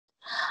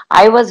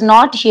I was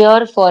not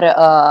here for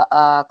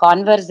a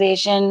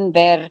conversation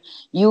where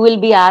you will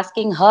be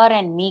asking her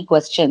and me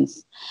questions.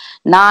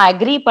 Na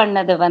agree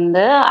pannadu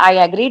vandu, I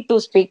agreed to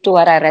speak to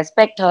her. I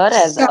respect her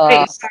as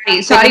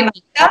Sorry,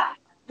 Vanitha.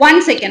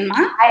 1 second, ma.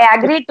 I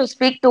agreed to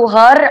speak to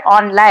her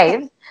on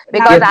live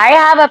because I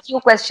have a few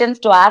questions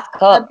to ask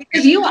her.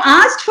 Because you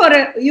asked for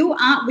you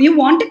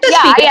wanted to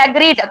Yeah, speak. I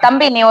agreed.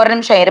 தம்பி நீ ஒரு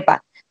நிமிஷம் இருப்பா.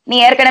 நீ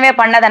ஏற்கனவே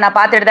பண்ணத நான்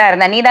பார்த்துட்டு தான்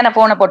இருந்தேன். நீ தானே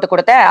போனை போட்டு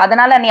கொடுத்த.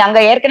 அதனால நீ அங்க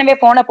ஏற்கனவே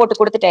போனை போட்டு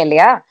கொடுத்துட்ட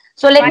இல்லையா?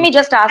 So let me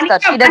just ask her.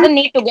 She doesn't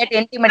need to get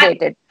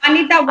intimidated.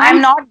 Vanitha,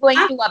 I'm not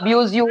going to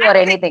abuse you or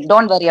anything.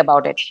 Don't worry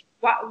about it.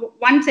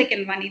 1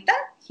 second, Vanitha.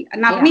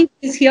 Navneet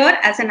is here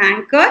as an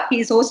anchor. He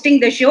is hosting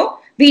the show.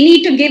 We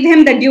need to give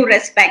him the due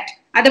respect.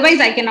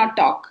 Otherwise, I cannot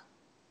talk.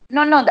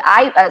 No.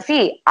 I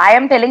see. I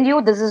am telling you,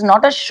 this is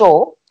not a show.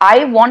 I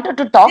wanted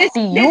to talk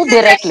to you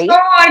directly. This is a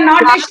show or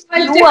not a show.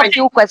 You a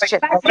few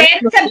questions.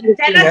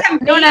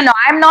 No.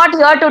 I'm not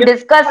here to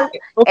discuss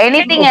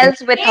anything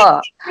else with her.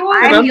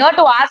 I am here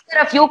to ask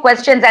her a few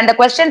questions, and the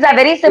questions are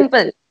very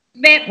simple.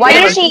 Why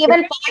is she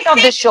even part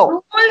of this show?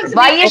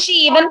 Why is she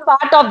even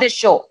part of this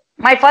show?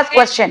 My first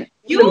question.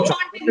 You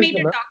wanted me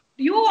to talk.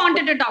 You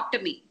wanted to talk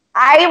to me.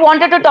 I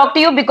wanted to talk to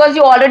you because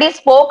you already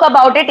spoke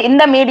about it in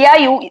the media.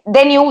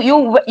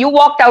 You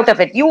walked out of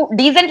it. You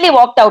decently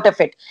walked out of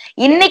it.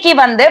 இன்னைக்கு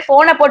வந்து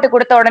போனை போட்டு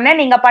கொடுத்த உடனே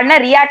நீங்க பண்ண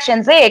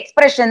reactions,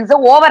 expressions,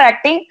 over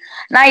acting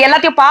நான்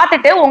எல்லாத்தையும்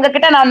பார்த்துட்டு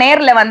உங்ககிட்ட நான்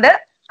நேர்ல வந்து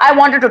I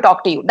wanted to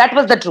talk to you. That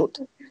was the truth.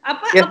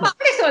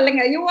 அப்படி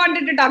சொல்லுங்க. You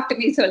wanted to talk to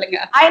me சொல்லுங்க.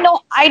 I know.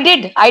 I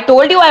did. I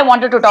told you I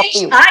wanted to talk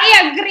to you. I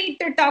agreed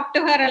to talk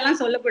to her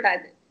எல்லாம்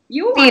சொல்லக்கூடாது.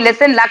 See,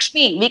 listen,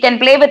 Lakshmi, we can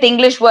play with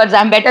English words.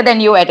 I'm better than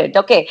you at it.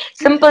 Okay.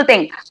 Simple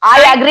thing. I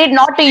agreed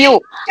not to you.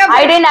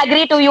 I didn't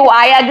agree to you.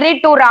 I agreed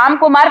to Ram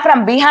Kumar from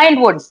behind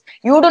woods.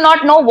 You do not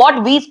know what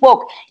we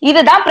spoke.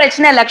 இதுதான்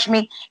பிரச்சனை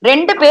லக்ஷ்மி.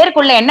 ரெண்டு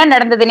பேருக்குள்ள என்ன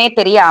நடந்ததுனே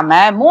தெரியாம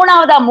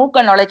மூணாவதா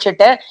மூக்க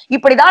நுழைச்சிட்டு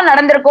இப்படிதான்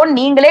நடந்திருக்கும்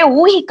நீங்களே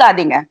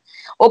ஊகிக்காதீங்க.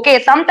 Okay,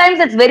 sometimes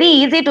it's very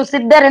easy to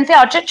sit there and say,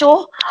 Achacho,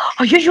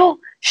 ayyo,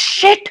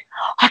 shit,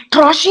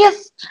 atrocious.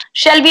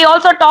 Shall we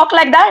also talk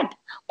like that?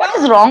 What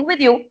is wrong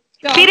with you?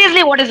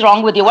 Seriously, what is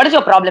wrong with you? What is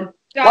your problem?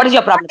 What is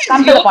your problem?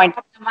 Come to the point.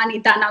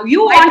 Vanitha, now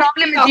you My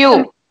problem is you.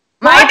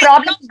 My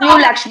problem is you,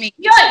 Lakshmi.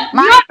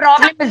 My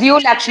problem is you,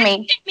 Lakshmi.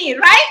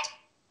 Right?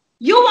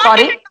 You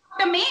wanted to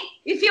talk to me.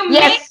 If you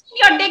maintain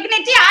your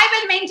dignity, I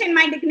will maintain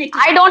my dignity.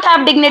 I don't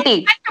have dignity.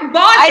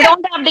 I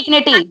don't have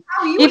dignity.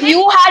 If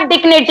you had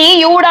dignity,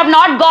 you would have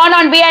not gone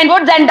on behind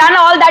woods and done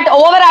all that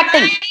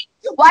overacting.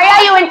 Why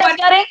are you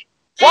interfering?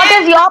 What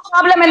is your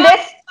problem in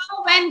this?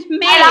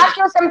 I'll ask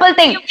you a simple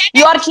thing.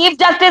 Your Chief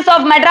Justice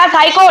of Madras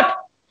High Court.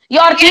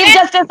 Your Chief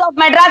Justice of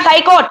Madras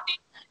High Court.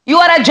 You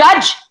are a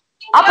judge.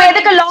 அப்ப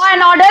எதுக்கு law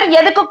and order?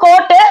 எதுக்கு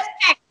court?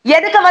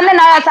 எதுக்கு வந்து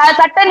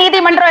சட்ட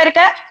நீதிமன்றம்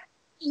இருக்கு?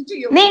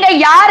 நீங்க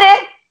யாரு?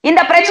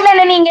 இந்த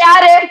பிரச்சனையில நீங்க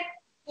யாரு?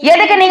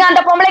 எதுக்கு நீங்க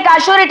அந்த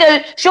பொம்பளைக்கு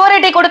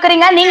ஷூரிட்டி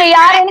கொடுக்குறீங்க? நீங்க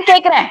யாருன்னு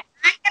கேக்குறேன்.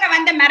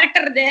 வந்து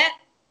மிரட்டுறது.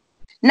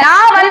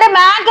 நான் வந்து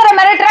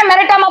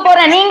மிரட்டாம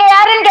போறேன். நீங்க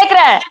யாருன்னு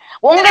கேக்குறேன்.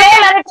 உங்களே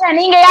மிரட்டுறேன்.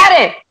 நீங்க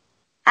யாரு?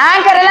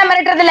 ஆங்கர் எல்லாம்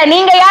மிரட்டுறது இல்ல.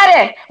 நீங்க யாரு?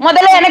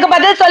 முதல்ல எனக்கு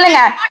பதில் சொல்லுங்க.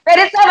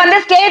 பெருசா வந்து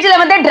ஸ்டேஜ்ல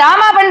வந்து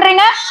டிராமா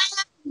பண்றீங்க.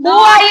 Who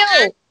are you?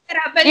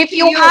 If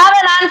you have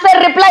an answer,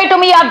 reply to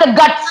me. You have the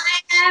guts.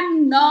 I am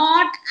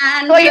not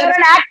an So you're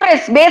an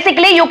actress.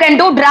 Basically, you can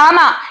do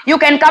drama. You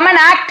can come and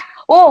act.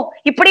 Oh,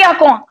 இப்படி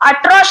ஆக்கும்.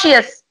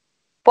 Atrocious.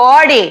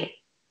 Body.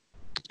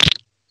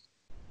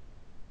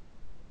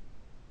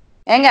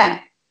 எங்க?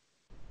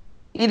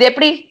 இது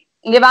எப்படி?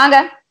 இங்க வாங்க.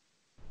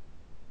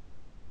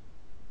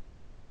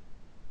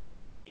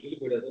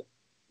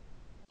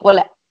 போல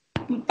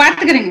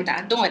பாத்துக்கிறீங்க.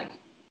 Don't worry.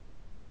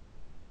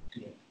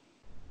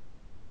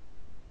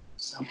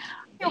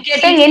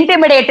 Getting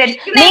intimidated.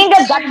 நீங்க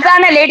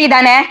கட்ஸான lady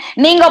தானே,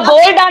 நீங்க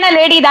போல்டான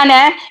லேடி தானே,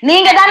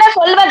 நீங்க தானே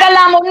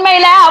சொல்வதெல்லாம்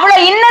உண்மையில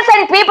அவ்வளவு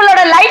இன்னசென்ட்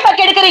பீப்புளோட லைஃப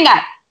கெடுக்குறீங்க.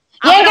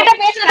 என்கிட்ட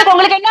பேசுறதுக்கு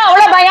உங்களுக்கு என்ன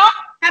அவ்வளவு பயம்?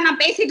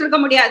 நான் பேசிட்டு இருக்க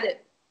முடியாது.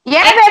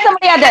 ஏன் பேச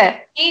முடியாது?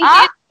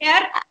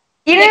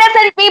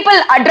 இன்னசென்ட் பீப்புள்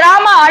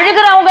டிராமா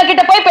அழுகுறவங்க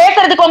கிட்ட போய்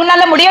பேசுறதுக்கு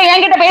உங்களால முடியும்,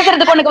 என்கிட்ட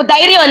பேசுறதுக்கு உனக்கு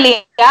தைரியம்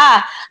இல்லையா?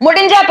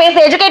 முடிஞ்சா பேச.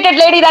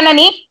 எஜுகேட்டட் லேடி தானே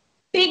நீ.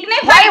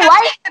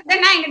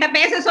 என்கிட்ட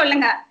பேச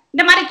சொல்லுங்க.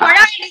 இந்த மாதிரி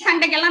கொழாயடி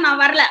சண்டைக்கெல்லாம் நான்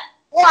வரல.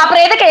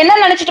 அப்புறம் எதுக்கு என்ன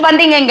நினைச்சிட்டு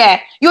வந்தீங்க இங்க?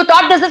 You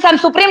thought this is some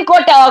Supreme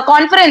Court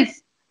conference.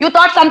 You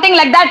thought something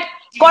like that.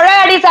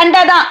 கொழாயடி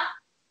சண்டை தான்.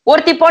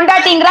 ஒருத்தி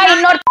பொண்டாட்டிங்கறா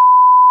இன்னொரு.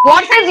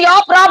 What is your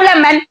problem,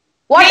 man?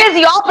 What is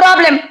your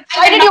problem?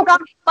 Why did you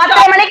come?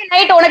 10 மணிக்கு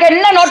நைட் உனக்கு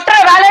என்ன நொற்ற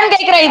வேலைன்னு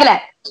கேக்குறேன். இதுல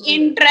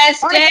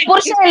இன்ட்ரஸ்டட்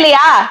புருஷன்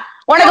இல்லையா?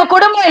 உனக்கு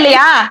குடும்பம்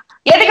இல்லையா?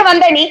 எதுக்கு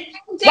வந்த நீ?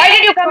 Why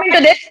did you come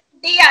into this?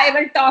 I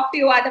will talk to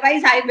you.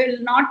 Otherwise, I will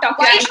not talk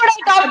to you. Why should I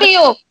talk to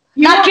you?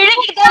 நான்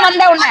கிழிக்கதான்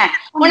வந்தேன்.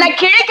 உன்னை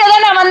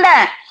கிழிக்கதான் நான்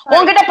வந்தேன்.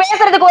 உன்கிட்ட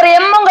பேசுறதுக்கு ஒரு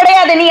எம்மும்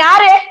கிடையாது. நீ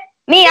யாரு?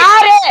 நீ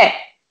யாரு?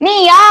 நீ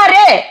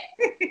யாரு?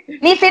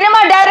 நீ சினிமா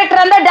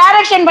டைரக்டர் அந்த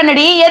டைரக்ஷன்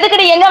பண்ணடி.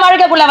 எதுக்குடி எங்க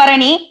வாழ்க்கைக்குள்ள வர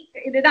நீ?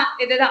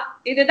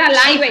 இதுதான்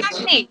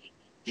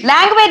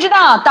லாங்குவேஜ்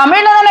தான்.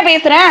 தமிழ்ல தானே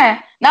பேசுறேன்.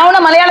 நான்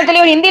உன்ன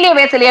மலையாளத்திலயோ ஹிந்திலயோ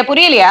பேசலையா?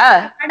 புரியலையா?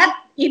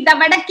 இத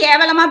விட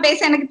கேவலமா பேச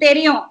எனக்கு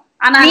தெரியும்.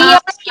 ஆனா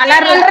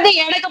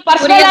எனக்கு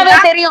பர்சனலாவே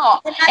தெரியும்.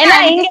 ஏன்னா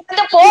இங்க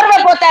வந்து போர்வை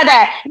போத்தாத.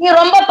 நீ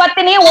ரொம்ப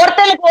பத்தினி,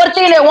 ஒருத்தனுக்கு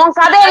ஒருத்தர் உன்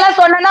கதையெல்லாம்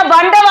சொன்னா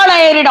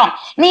வண்டவாளம் ஏறிடும்.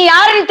 நீ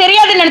யாருன்னு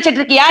தெரியாதுன்னு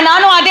நினைச்சிட்டு இருக்கியா?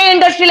 நானும் அதே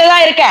இண்டஸ்ட்ரியில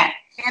தான் இருக்கேன்.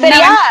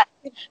 சரியா?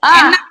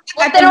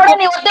 ஒருத்தனோட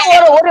நீ வந்து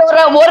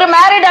ஒரு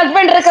மேரிட்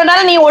ஹஸ்பண்ட்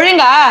இருக்கிறதுனால நீ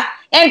ஒழுங்கா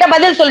என்கிட்ட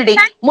பதில் சொல்லிடி.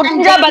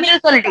 முடிஞ்சா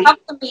பதில் சொல்லிடி.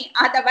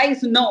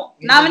 Otherwise no.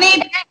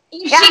 நவனீத்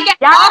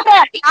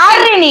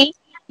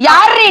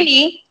யாரு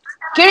நீ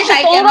கிழிச்சு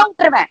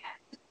தொங்கவிட்டுருவேன்.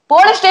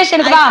 போலீஸ்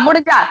ஸ்டேஷனுக்கு வா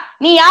முடிஞ்சா.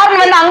 நீ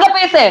யாருன்னு வந்து அங்க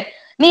பேசு.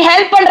 நீ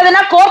ஹெல்ப்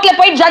பண்றதுன்னா கோர்ட்ல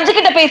போய் ஜட்ஜு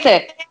கிட்ட பேசு.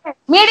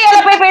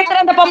 மீடியால போய் பேசுற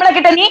அந்த பொம்பளை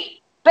கிட்ட நீ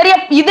பெரிய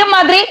இது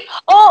மாதிரி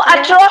ஓ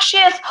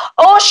அட்ரோஷியஸ்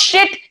ஓ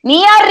ஷிட். நீ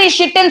யாரு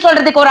ஷிட்ன்னு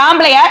சொல்றதுக்கு ஒரு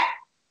ஆம்பளைய?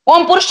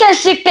 உன் புருஷன்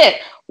ஷிட்டு.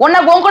 உன்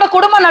கூட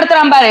குடும்பம்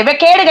நடத்துறான் பாரு.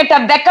 கேடு கெட்ட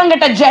வெக்கம்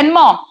கெட்ட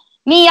ஜென்மம்.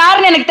 நீ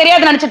யாருன்னு எனக்கு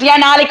தெரியாது நினைச்சிட்டியா?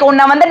 நாளைக்கு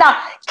உன்னை வந்து நான்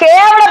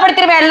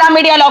கேவலப்படுத்திடுவேன் எல்லா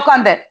மீடியால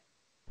உட்காந்து.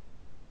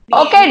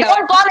 Okay,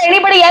 don't call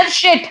anybody else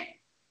shit.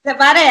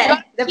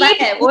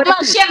 ஒரு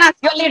விஷயம் நான்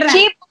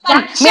சொல்லிடுறேன்.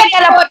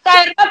 மீடியால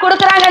 10,000 ரூபாய்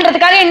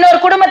கொடுக்குறாங்கன்றதுக்காக இன்னொரு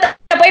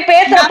குடும்பத்தை போய்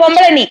பேசுற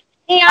பொம்பளை நீ.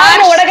 நீ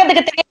யாரு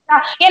உலகத்துக்கு தெரியுதா?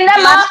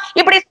 என்னம்மா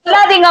இப்படி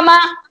சொல்லாதீங்கம்மா.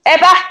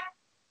 ஏப்பா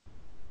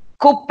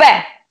குப்பை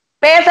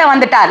பேச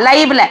வந்துட்டா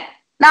லைவ்ல.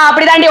 நான்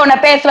அப்படிதாண்டி உன்னை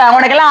பேசுவேன்.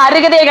 உனக்கு எல்லாம்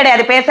அருகதே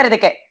கிடையாது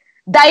பேசுறதுக்கு.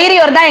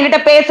 தைரியம் தான் என்கிட்ட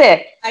பேசு.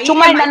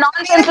 சும்மா இந்த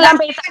நான்சென்ஸ்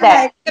எல்லாம் பேசாத.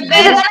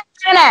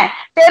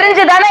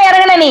 தெரிஞ்சுதானே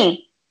இறங்குன நீ.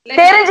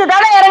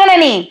 தெரிஞ்சுதானே இறங்குன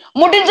நீ.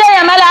 முடிஞ்சா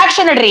என் மேல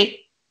ஆக்ஷன் எடுறி.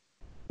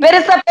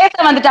 பெருசா பேச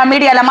வந்துட்டா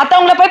மீடியால.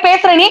 மத்தவங்கள போய்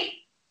பேசுற நீ.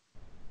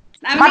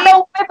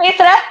 மத்தவங்க போய்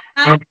பேசுற.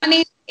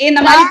 இந்த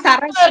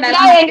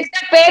மாதிரி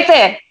பேசு.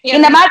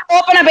 இந்த மாதிரி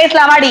ஓப்பனா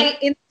பேசலாம் வாடி.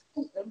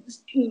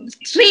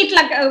 ஸ்ட்ரீட்ல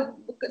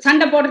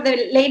சண்டை போடுறது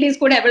லேடிஸ்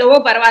கூட எவ்வளவோ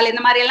பரவாயில்ல.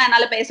 இந்த மாதிரி எல்லாம்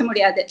என்னால பேச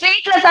முடியாது.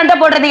 ஸ்ட்ரீட்ல சண்டை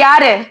போடுறது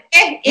யாரு?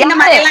 இந்த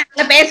மாதிரி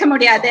எல்லாம் பேச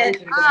முடியாது.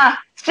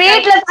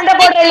 ஸ்ட்ரீட்ல சண்டை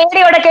போடுற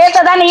லேடியோட கேஸ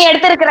தான் நீ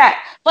எடுத்திருக்கிற.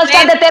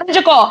 ஃபர்ஸ்ட் அத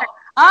தெரிஞ்சுக்கோ.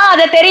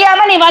 அத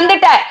தெரியாம நீ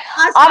வந்துட்ட.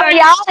 அவ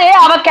யாரு?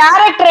 அவ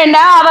கேரக்டர் என்ன?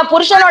 அவ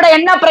புருஷனோட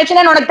என்ன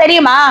பிரச்சனைன்னு உனக்கு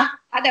தெரியுமா?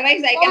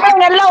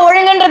 நல்லா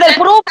ஒழுங்குன்றத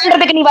ப்ரூவ்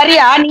பண்றதுக்கு நீ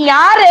வரியா? நீ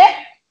யாரு?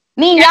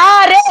 நீ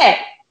யாரு?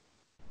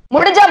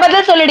 முடிஞ்சா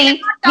பதில் சொல்லுடி.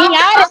 நீ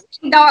யாரு?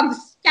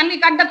 Tax can we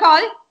cut the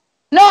call?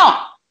 No.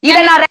 இத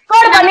நான்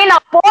ரெக்கார்ட் பண்ணி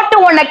நான் போட்டு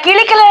உன்னை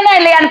கிளிக்கலன்னா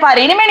இல்லையான்னு பாரு.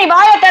 இனிமே நீ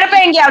வாயை திறப்ப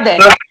எங்கயாவது.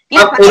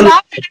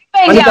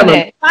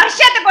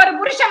 வருஷத்துக்கு ஒரு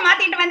புருஷன்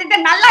மாத்திட்டு வந்துட்டு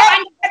நல்லா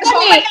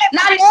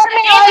நான்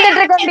நேர்மையா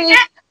வாழ்ந்துட்டு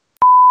இருக்கேன்.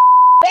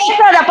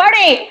 பேசாத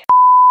படி.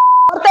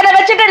 ஒருத்தனை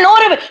வச்சுட்டு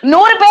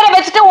 100 பேரை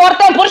வச்சுட்டு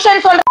ஒருத்தன்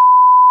புருஷன் சொல்ற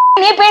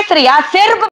நீ பேசுறியா? செருப்பு